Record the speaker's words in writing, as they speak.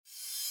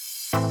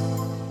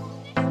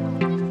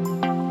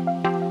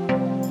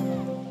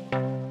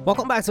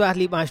Welcome back to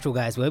Athlete Maestro,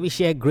 guys, where we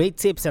share great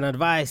tips and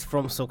advice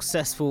from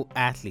successful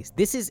athletes.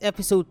 This is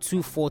episode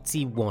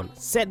 241.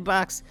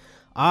 Setbacks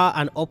are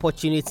an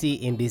opportunity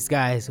in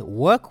disguise.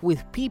 Work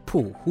with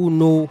people who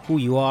know who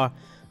you are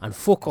and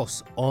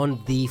focus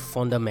on the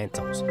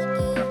fundamentals.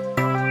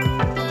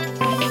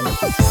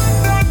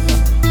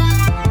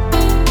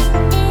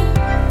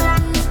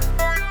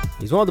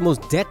 He's one of the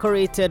most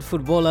decorated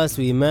footballers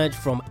to emerge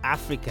from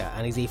Africa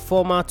and is a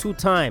former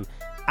two-time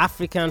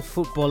African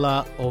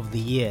Footballer of the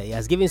Year. He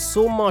has given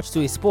so much to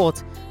his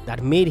sport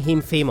that made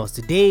him famous.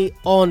 Today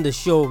on the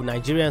show,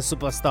 Nigerian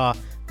superstar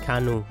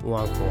Kanu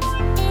Nwankwo.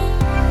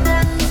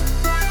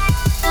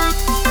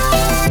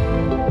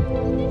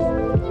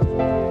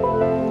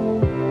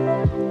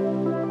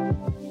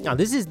 Now,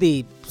 this is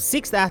the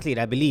sixth athlete,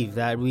 I believe,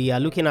 that we are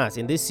looking at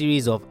in this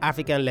series of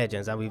African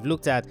legends. And we've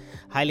looked at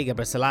Haile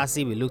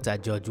Gebrselassie, we looked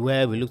at George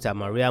Weah, we looked at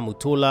Maria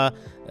Mutola,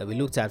 we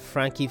looked at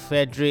Frankie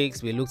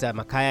Fredericks, we looked at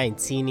Makaya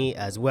Ntini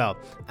as well.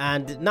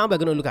 And now we're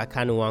going to look at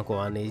Kanu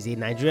Nwankwo, and he's a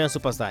Nigerian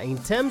superstar. In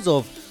terms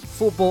of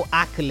football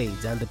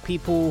accolades and the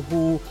people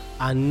who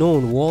are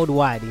known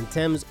worldwide in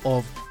terms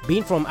of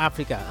being from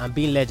Africa and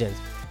being legends,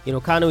 you know,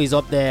 Kanu is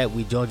up there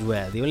with George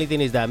Weah. The only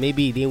thing is that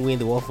maybe he didn't win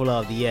the World Footballer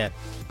of the Year,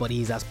 but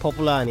he's as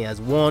popular and he has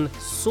won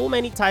so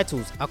many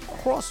titles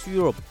across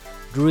Europe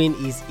during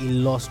his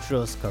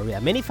illustrious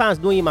career. Many fans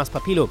know him as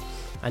Papilo,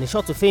 and he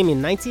shot to fame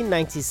in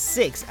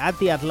 1996 at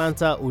the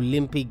Atlanta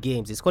Olympic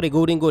Games. He scored a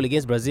golden goal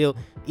against Brazil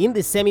in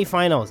the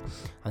semi-finals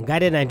and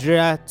guided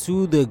Nigeria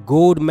to the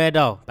gold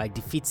medal by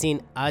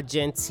defeating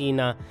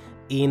Argentina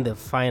in the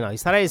final. He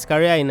started his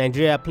career in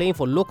Nigeria playing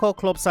for local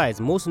club sides,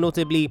 most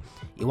notably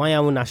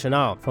Iwanyamu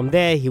National. From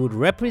there, he would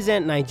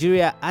represent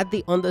Nigeria at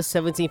the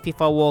Under-17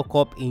 FIFA World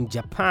Cup in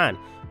Japan,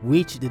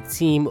 which the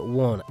team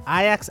won.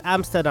 Ajax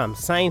Amsterdam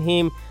signed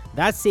him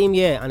that same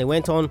year, and he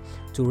went on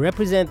to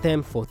represent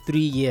them for 3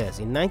 years.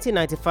 In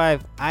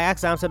 1995,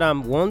 Ajax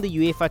Amsterdam won the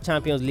UEFA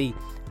Champions League,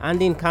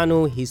 handing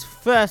Kanu his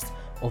first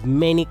of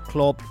many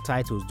club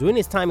titles. During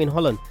his time in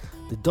Holland,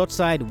 the Dutch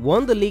side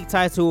won the league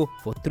title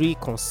for 3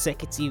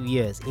 consecutive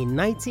years. In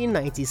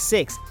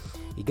 1996,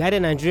 he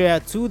guided Nigeria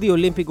to the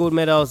Olympic gold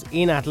medals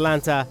in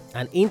Atlanta,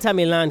 and Inter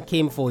Milan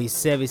came for his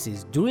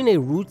services. During a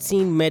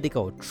routine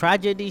medical,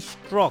 tragedy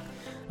struck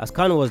as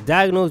Kanu was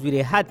diagnosed with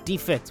a heart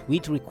defect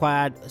which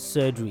required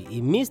surgery.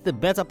 He missed the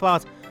better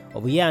part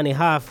of a year and a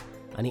half,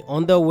 and he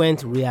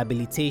underwent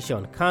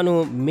rehabilitation.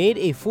 Kanu made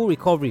a full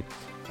recovery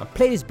and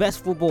played his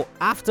best football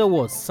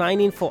afterwards,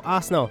 signing for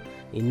Arsenal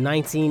in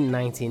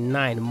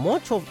 1999.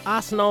 Much of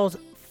Arsenal's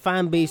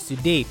fan base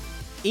today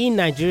in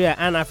Nigeria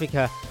and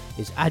Africa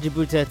is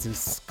attributed to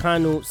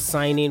Kanu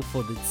signing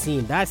for the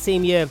team. That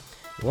same year,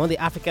 he won the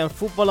African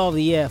Footballer of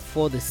the Year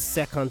for the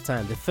second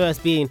time, the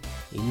first being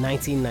in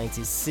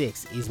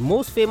 1996. His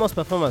most famous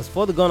performance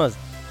for the Gunners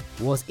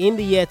was in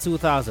the year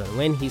 2000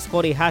 when he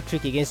scored a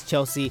hat-trick against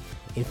Chelsea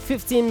in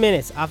 15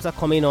 minutes after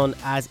coming on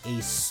as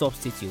a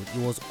substitute.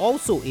 He was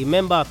also a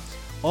member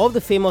of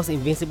the famous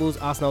Invincibles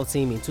Arsenal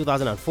team in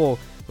 2004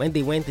 when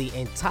they went the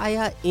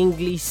entire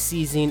English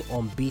season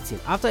unbeaten.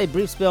 After a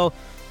brief spell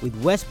with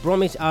West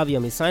Bromwich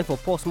Albion, he signed for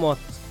Portsmouth,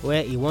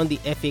 where he won the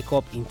FA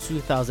Cup in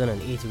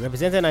 2008. He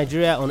represented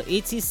Nigeria on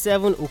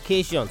 87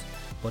 occasions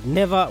but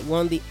never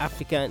won the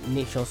African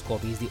Nations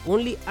Cup. He is the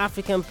only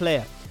African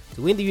player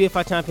to win the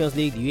UEFA Champions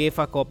League, the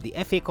UEFA Cup, the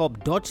FA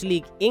Cup, Dutch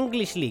League,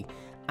 English League,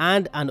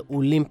 and an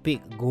Olympic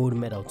gold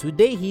medal.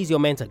 Today, he's your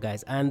mentor,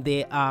 guys, and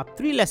there are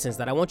 3 lessons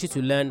that I want you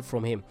to learn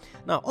from him.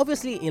 Now,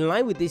 obviously, in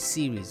line with this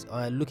series,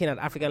 looking at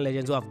African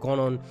legends who have gone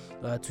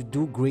on to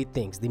do great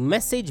things, the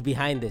message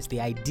behind this,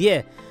 the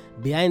idea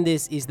behind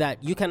this is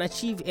that you can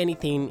achieve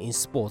anything in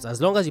sports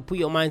as long as you put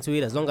your mind to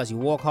it, as long as you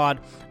work hard,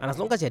 and as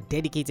long as you're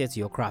dedicated to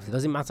your craft. It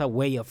doesn't matter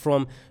where you're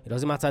from, it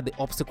doesn't matter the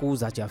obstacles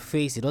that you have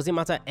faced, it doesn't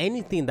matter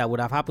anything that would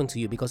have happened to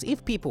you, because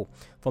if people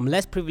from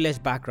less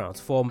privileged backgrounds,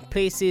 from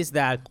places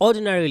that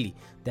ordinarily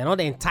they're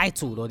not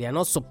entitled or they're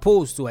not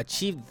supposed to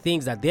achieve the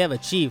things that they have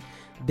achieved,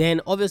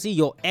 then obviously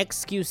your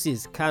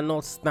excuses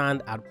cannot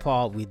stand at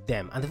par with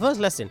them. And the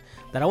first lesson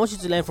that I want you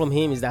to learn from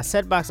him is that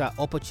setbacks are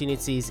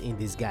opportunities in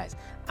disguise.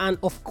 And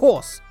of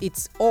course,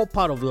 it's all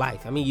part of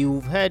life. I mean,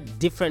 you've heard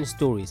different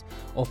stories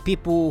of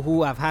people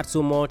who have had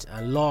so much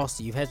and lost.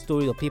 You've heard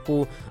stories of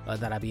people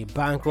that have been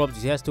bankrupt.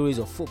 You've heard stories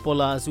of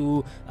footballers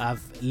who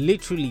have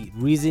literally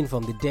risen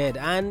from the dead.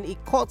 And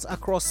it cuts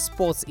across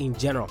sports in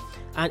general.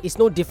 And it's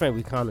no different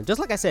with Kanu. Just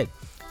like I said,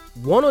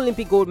 won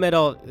Olympic gold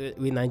medal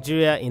with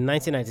Nigeria in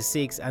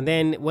 1996, and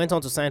then went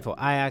on to sign for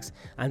Ajax,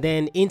 and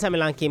then Inter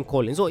Milan came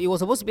calling. So it was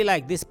supposed to be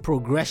like this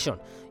progression.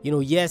 You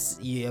know, yes,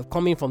 you're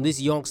coming from this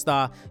young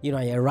star, you know,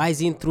 you're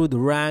rising through the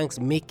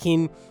ranks,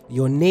 making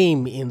your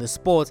name in the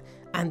sport,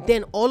 and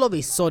then all of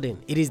a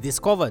sudden it is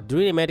discovered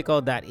during a medical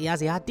that he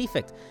has a heart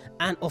defect.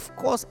 And of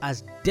course,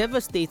 as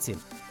devastating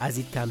as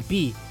it can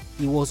be,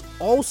 it was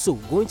also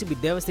going to be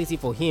devastating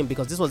for him,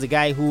 because this was a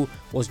guy who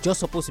was just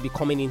supposed to be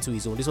coming into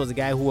his own. This was a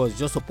guy who was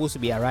just supposed to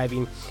be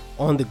arriving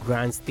on the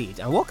grand stage.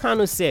 And what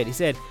Kanu said, he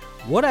said,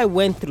 What I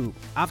went through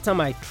after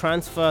my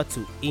transfer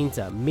to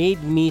Inter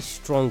made me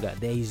stronger.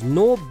 There is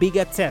no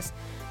bigger test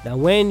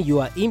than when you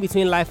are in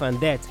between life and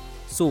death.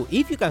 So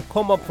if you can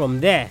come up from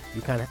there,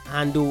 you can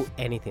handle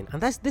anything.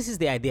 And this is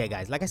the idea,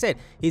 guys. Like I said,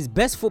 his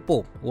best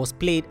football was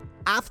played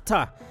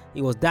after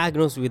he was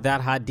diagnosed with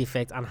that heart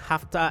defect and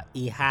after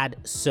he had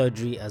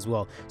surgery as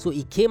well. So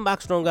he came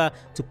back stronger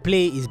to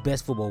play his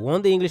best football.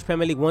 Won the English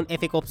Premier League, won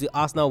FA Cups with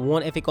Arsenal,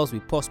 won FA Cups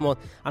with Portsmouth,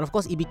 and of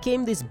course he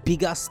became this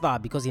bigger star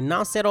because he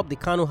now set up the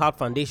Kanu Heart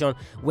Foundation,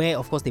 where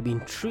of course they've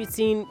been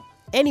treating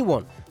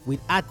anyone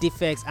with heart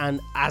defects, and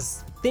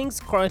as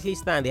things currently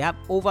stand, they have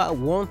over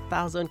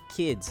 1,000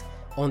 kids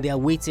on their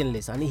waiting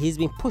list, and he's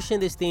been pushing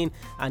this thing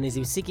and he's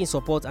been seeking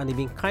support, and they've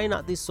been carrying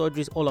out these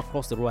surgeries all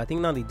across the world. I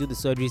think now they do the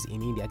surgeries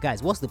in India.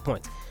 Guys, what's the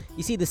point?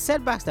 You see, the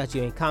setbacks that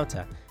you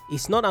encounter,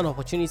 it's not an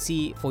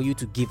opportunity for you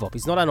to give up.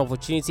 It's not an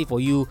opportunity for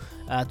you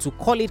to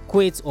call it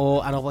quits,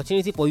 or an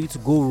opportunity for you to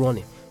go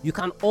running. You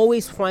can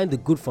always find the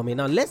good from it.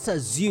 Now, let's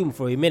assume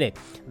for a minute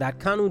that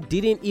Kanu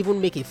didn't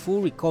even make a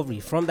full recovery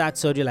from that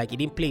surgery, like he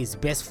didn't play his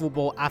best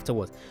football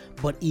afterwards.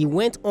 But he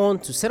went on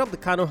to set up the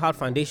Kanu Heart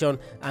Foundation,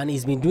 and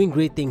he's been doing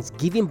great things,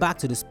 giving back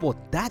to the sport.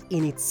 That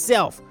in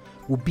itself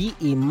will be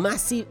a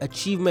massive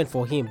achievement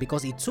for him,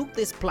 because he took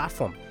this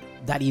platform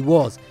that he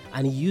was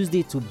and he used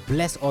it to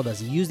bless others.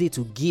 He used it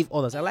to give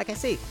others. And like I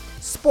say,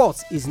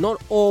 sports is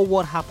not all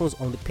what happens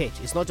on the pitch.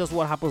 It's not just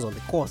what happens on the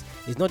course.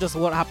 It's not just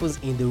what happens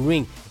in the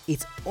ring.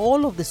 It's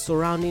all of the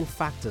surrounding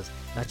factors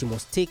that you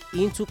must take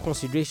into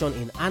consideration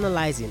in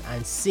analyzing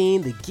and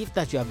seeing the gift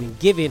that you have been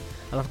given,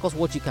 and of course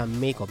what you can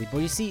make of it.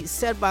 But you see,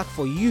 setback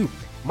for you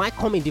might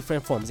come in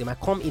different forms. It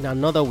might come in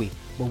another way.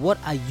 But what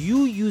are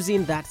you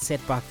using that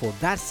setback for?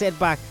 That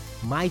setback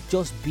might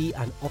just be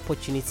an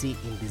opportunity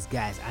in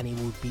disguise, and it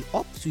will be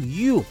up to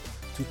you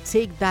to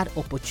take that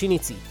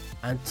opportunity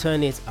and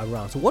turn it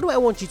around. So what do I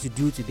want you to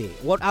do today?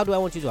 How do I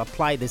want you to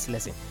apply this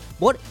lesson?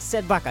 What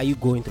setback are you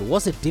going through?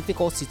 What's a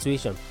difficult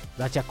situation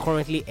that you're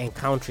currently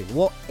encountering?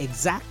 What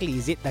exactly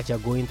is it that you're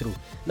going through?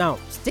 Now,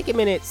 take a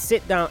minute,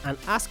 sit down and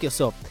ask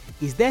yourself,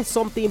 is there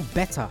something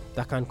better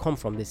that can come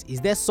from this?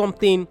 Is there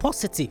something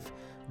positive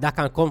that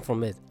can come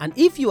from it? And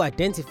if you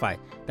identify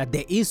that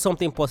there is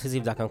something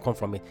positive that can come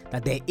from it,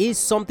 that there is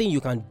something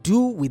you can do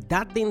with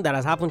that thing that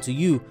has happened to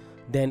you,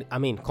 then I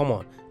mean, come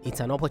on, it's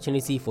an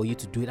opportunity for you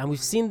to do it. And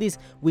we've seen this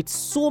with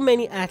so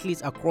many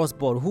athletes across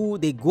board, who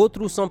they go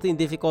through something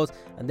difficult,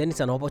 and then it's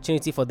an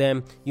opportunity for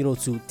them,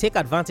 to take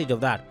advantage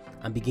of that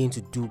and begin to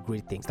do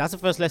great things. That's the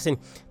first lesson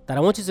that I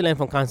want you to learn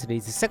from Kanu today.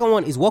 The second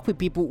one is work with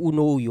people who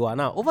know who you are.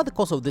 Now, over the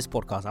course of this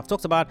podcast, I've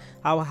talked about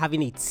how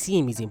having a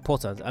team is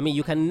important. I mean,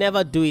 you can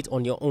never do it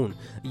on your own.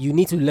 You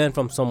need to learn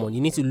from someone. You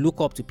need to look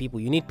up to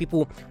people. You need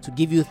people to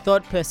give you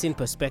third-person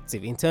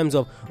perspective in terms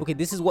of, okay,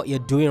 this is what you're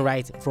doing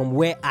right from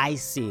where I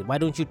see it. Why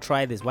don't you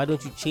try this? Why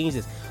don't you change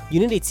this?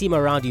 You need a team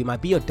around you. It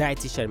might be your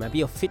dietitian. It might be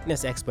your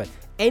fitness expert.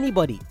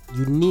 Anybody,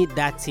 you need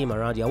that team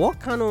around you. What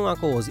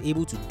Nwankwo was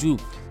able to do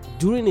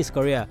during his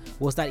career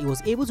was that he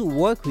was able to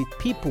work with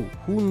people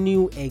who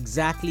knew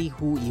exactly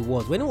who he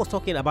was. When he was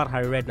talking about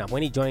Harry Redknapp,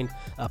 when he joined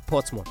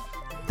Portsmouth,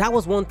 that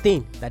was one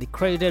thing that he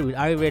credited with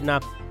Harry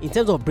Redknapp in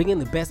terms of bringing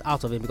the best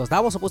out of him, because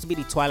that was supposed to be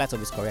the twilight of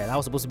his career. That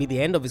was supposed to be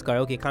the end of his career.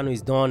 Okay, Kanu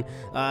is done.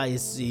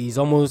 He's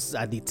almost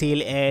at the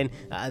tail end.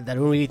 I don't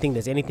really think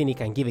there's anything he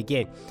can give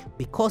again,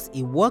 because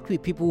he worked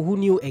with people who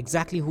knew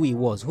exactly who he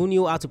was, who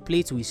knew how to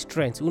play to his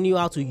strengths, who knew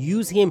how to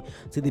use him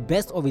to the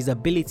best of his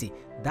ability.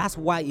 That's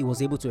why he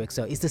was able to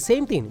excel. It's the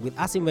same thing with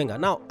Arsene Wenger.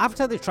 Now,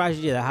 after the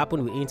tragedy that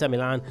happened with Inter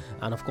Milan,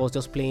 and of course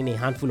just playing a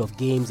handful of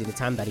games in the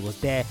time that he was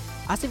there,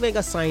 Arsene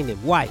Wenger signed him.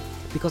 Why?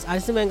 Because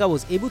Arsene Wenger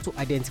was able to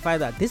identify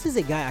that this is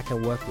a guy I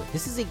can work with.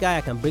 This is a guy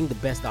I can bring the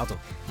best out of.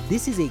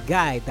 This is a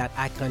guy that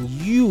I can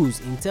use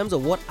in terms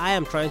of what I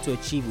am trying to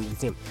achieve with the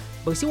team.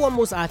 But you see, what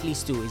most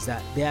athletes do is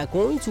that they are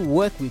going to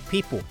work with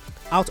people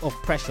out of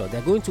pressure.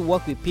 They're going to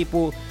work with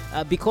people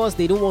because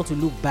they don't want to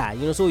look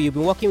bad. So you've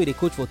been working with a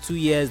coach for 2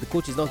 years, the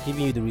coach is not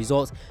giving you the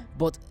results,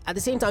 but at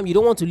the same time, you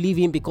don't want to leave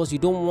him because you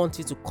don't want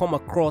it to come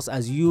across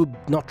as you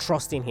not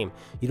trusting him.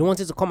 You don't want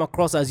it to come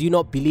across as you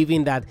not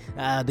believing that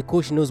the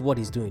coach knows what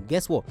he's doing.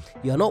 Guess what?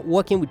 You're not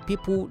working with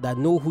people that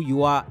know who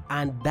you are,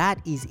 and that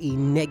is a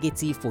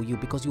negative for you,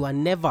 because you are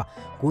never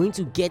going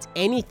to get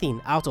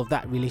anything out of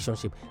that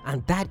relationship,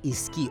 and that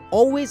is key.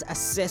 Always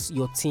assess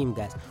your team,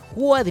 guys.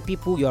 Who are the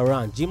people you're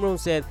around? Jim Rohn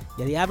said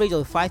you're the average of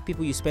the 5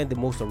 people you spend the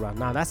most around.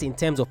 Now, that's in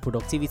terms of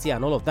productivity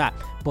and all of that,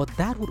 but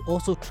that would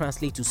also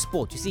translate to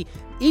sport. You see,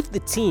 if the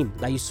team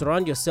that you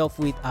surround yourself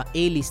with are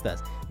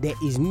A-listers, there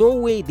is no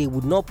way they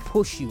would not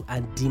push you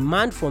and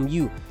demand from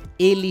you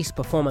A-list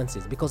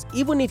performances, because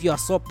even if you are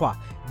subpar,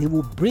 they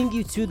will bring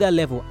you to that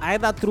level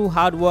either through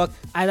hard work,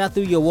 either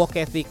through your work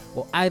ethic,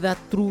 or either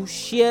through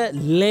sheer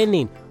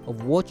learning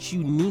of what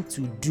you need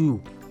to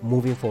do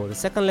moving forward. The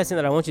second lesson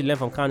that I want you to learn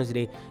from Kanu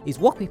today is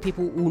work with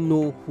people who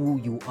know who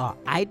you are.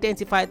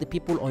 Identify the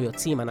people on your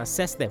team and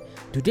assess them.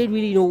 Do they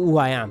really know who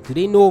I am? Do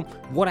they know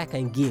what I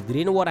can give? Do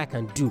they know what I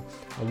can do?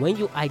 And when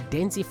you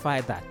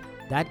identify that,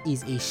 that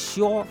is a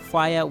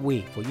surefire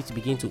way for you to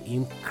begin to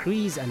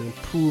increase and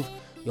improve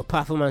your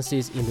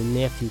performances in the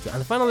near future.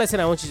 And the final lesson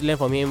I want you to learn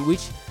from him,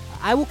 which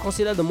I will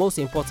consider the most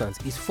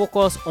important, is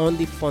focus on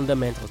the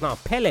fundamentals. Now,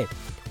 Pele,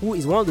 who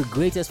is one of the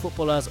greatest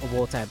footballers of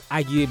all time,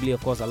 arguably,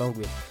 of course, along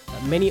with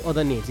many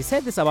other names, he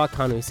said this about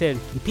Kanu. He said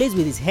he plays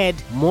with his head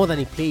more than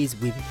he plays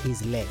with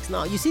his legs.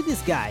 Now, you see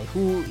this guy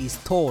who is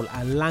tall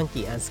and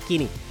lanky and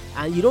skinny,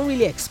 and you don't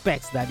really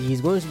expect that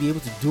he's going to be able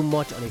to do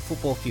much on a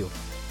football field.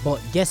 But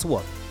guess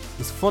what?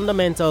 His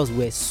fundamentals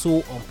were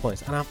so on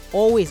point. And I've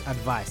always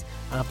advised,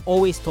 and I've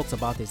always talked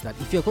about this, that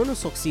if you're going to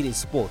succeed in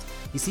sport,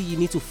 you see, you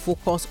need to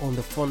focus on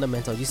the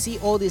fundamentals. You see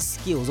all these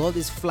skills, all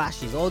these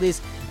flashes, all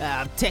this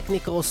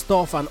technical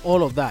stuff and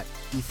all of that.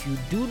 If you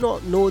do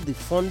not know the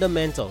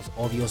fundamentals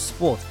of your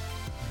sport,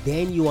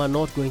 then you are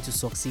not going to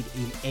succeed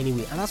in any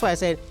way. And that's why I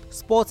said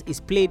sport is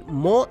played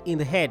more in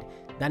the head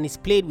than is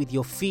played with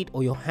your feet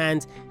or your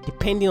hands,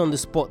 depending on the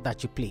sport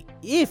that you play.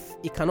 If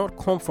it cannot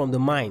come from the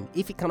mind,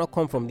 if it cannot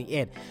come from the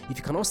head, if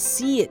you cannot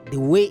see it the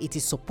way it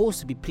is supposed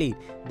to be played,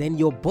 then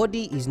your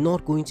body is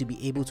not going to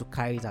be able to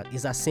carry it out.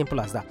 It's as simple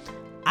as that.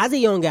 As a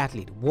young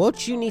athlete,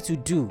 what you need to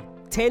do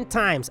 10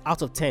 times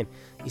out of 10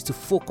 is to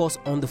focus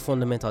on the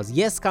fundamentals.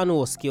 Yes, Kanu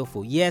was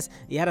skillful. Yes,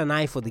 he had an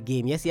eye for the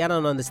game. Yes, he had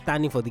an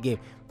understanding for the game.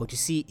 But you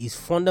see, his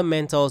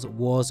fundamentals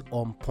was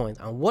on point.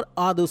 And what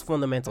are those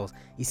fundamentals?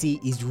 You see,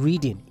 his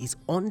reading, his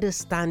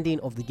understanding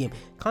of the game.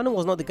 Kanu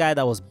was not the guy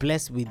that was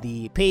blessed with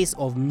the pace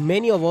of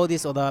many of all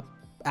these other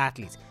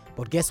athletes.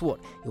 But guess what?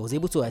 He was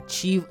able to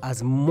achieve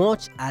as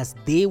much as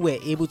they were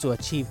able to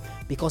achieve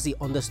because he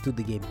understood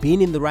the game.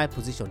 Being in the right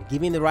position,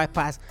 giving the right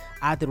pass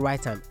at the right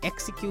time,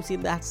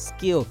 executing that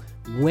skill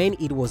when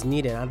it was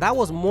needed. And that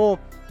was more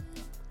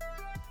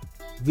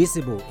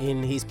visible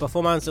in his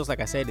performance, just like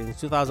I said, in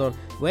 2000,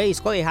 where he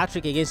scored a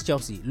hat-trick against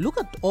Chelsea. Look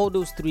at all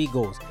those 3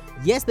 goals.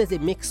 Yes, there's a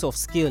mix of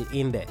skill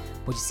in there,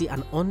 but you see,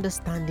 an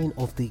understanding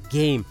of the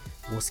game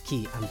was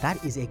key. And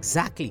that is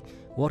exactly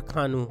what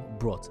Kanu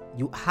brought.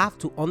 You have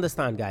to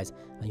understand, guys,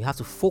 and you have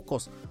to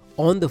focus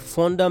on the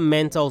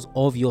fundamentals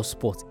of your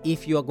sport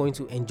if you are going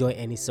to enjoy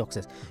any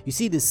success. You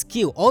see, the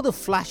skill, all the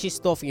flashy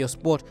stuff in your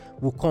sport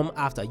will come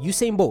after.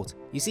 Usain Bolt,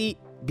 you see,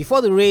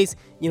 before the race,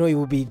 he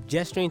will be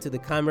gesturing to the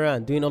camera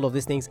and doing all of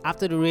these things.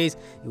 After the race,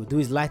 he will do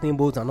his lightning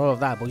bolt and all of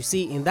that. But you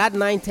see, in that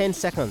 9-10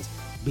 seconds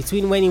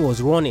between when he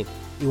was running,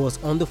 it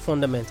was on the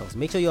fundamentals.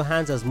 Make sure your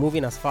hands are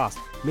moving as fast.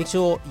 Make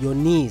sure your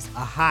knees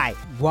are high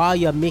while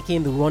you're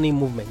making the running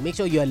movement. Make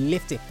sure you're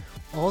lifting.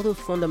 All the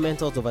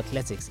fundamentals of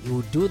athletics, you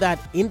will do that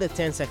in the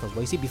 10 seconds.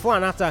 But you see, before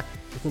and after,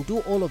 you can do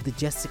all of the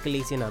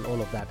gesticulating and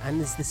all of that.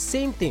 And it's the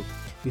same thing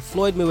with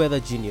Floyd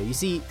Mayweather Jr. You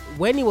see,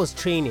 when he was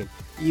training,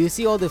 you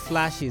see all the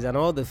flashes and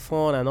all the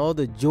fun and all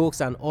the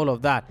jokes and all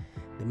of that.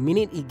 The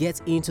minute he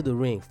gets into the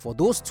ring for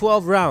those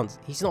 12 rounds,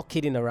 he's not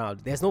kidding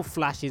around. There's no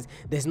flashes.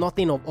 There's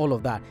nothing of all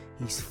of that.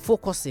 He's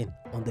focusing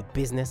on the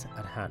business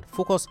at hand.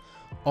 Focus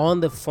on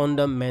the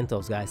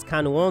fundamentals, guys.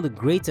 Kanu, one of the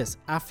greatest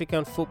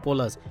African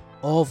footballers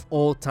of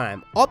all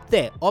time. Up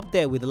there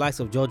with the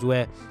likes of George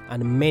Weah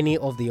and many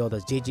of the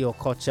others. JJ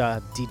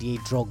Okocha, Didier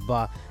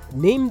Drogba.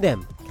 Name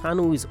them.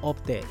 Kanu is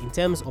up there in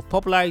terms of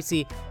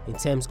popularity, in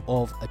terms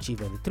of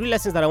achievement. The 3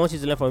 lessons that I want you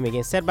to learn from him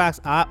again. Setbacks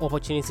are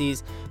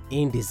opportunities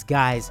in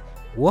disguise.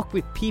 Work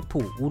with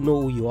people who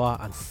know who you are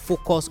and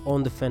focus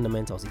on the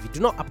fundamentals. If you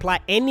do not apply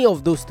any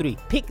of those 3,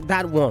 pick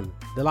that one,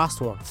 the last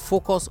one.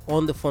 Focus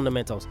on the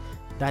fundamentals.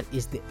 That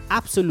is the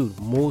absolute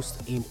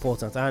most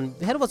important. And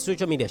head over to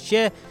social media,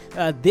 share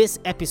this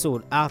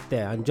episode out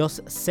there and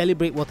just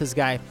celebrate what this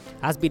guy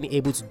has been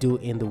able to do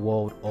in the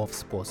world of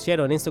sports. Share it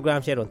on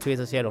Instagram, share it on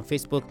Twitter, share it on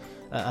Facebook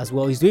as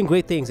well. He's doing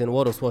great things in the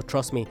world of sport,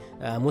 trust me,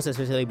 most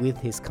especially with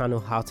his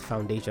Kanu Heart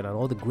Foundation and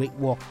all the great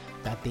work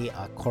that they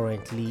are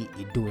currently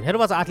doing. Head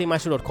over to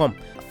athletemaestro.com.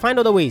 Find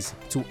other ways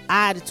to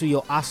add to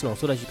your arsenal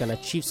so that you can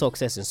achieve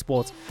success in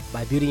sports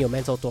by building your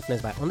mental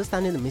toughness, by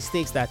understanding the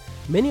mistakes that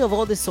many of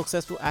all these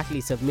successful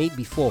athletes have made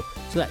before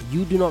so that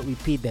you do not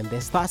repeat them.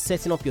 Then start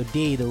setting up your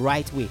day the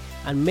right way,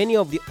 and many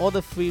of the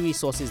other free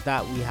resources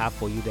that we have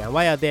for you there. And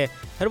while you're there,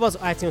 head over to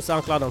iTunes,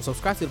 SoundCloud, and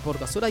subscribe to the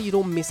podcast so that you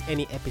don't miss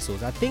any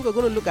episodes. I think we're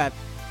going to look at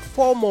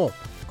 4 more.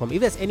 If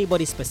there's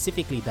anybody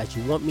specifically that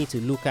you want me to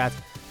look at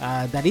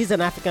that is an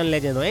African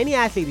legend, or any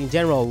athlete in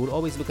general, we'll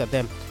always look at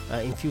them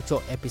in future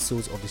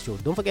episodes of the show.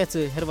 Don't forget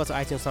to head over to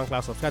iTunes,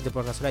 SoundCloud, subscribe to the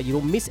podcast so that you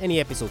don't miss any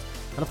episodes.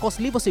 And of course,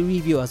 leave us a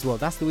review as well.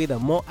 That's the way that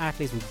more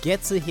athletes will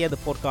get to hear the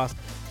podcast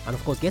and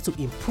of course get to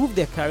improve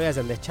their careers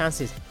and their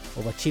chances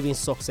of achieving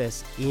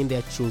success in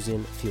their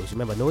chosen fields.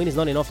 Remember, knowing is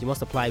not enough, you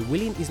must apply.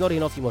 Willing is not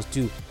enough, you must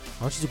do.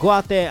 I want you to go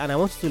out there and I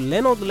want you to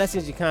learn all the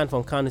lessons you can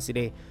from Kanu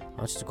today. I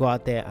want you to go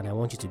out there and I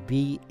want you to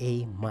be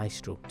a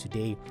maestro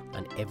today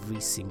and every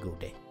single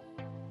day.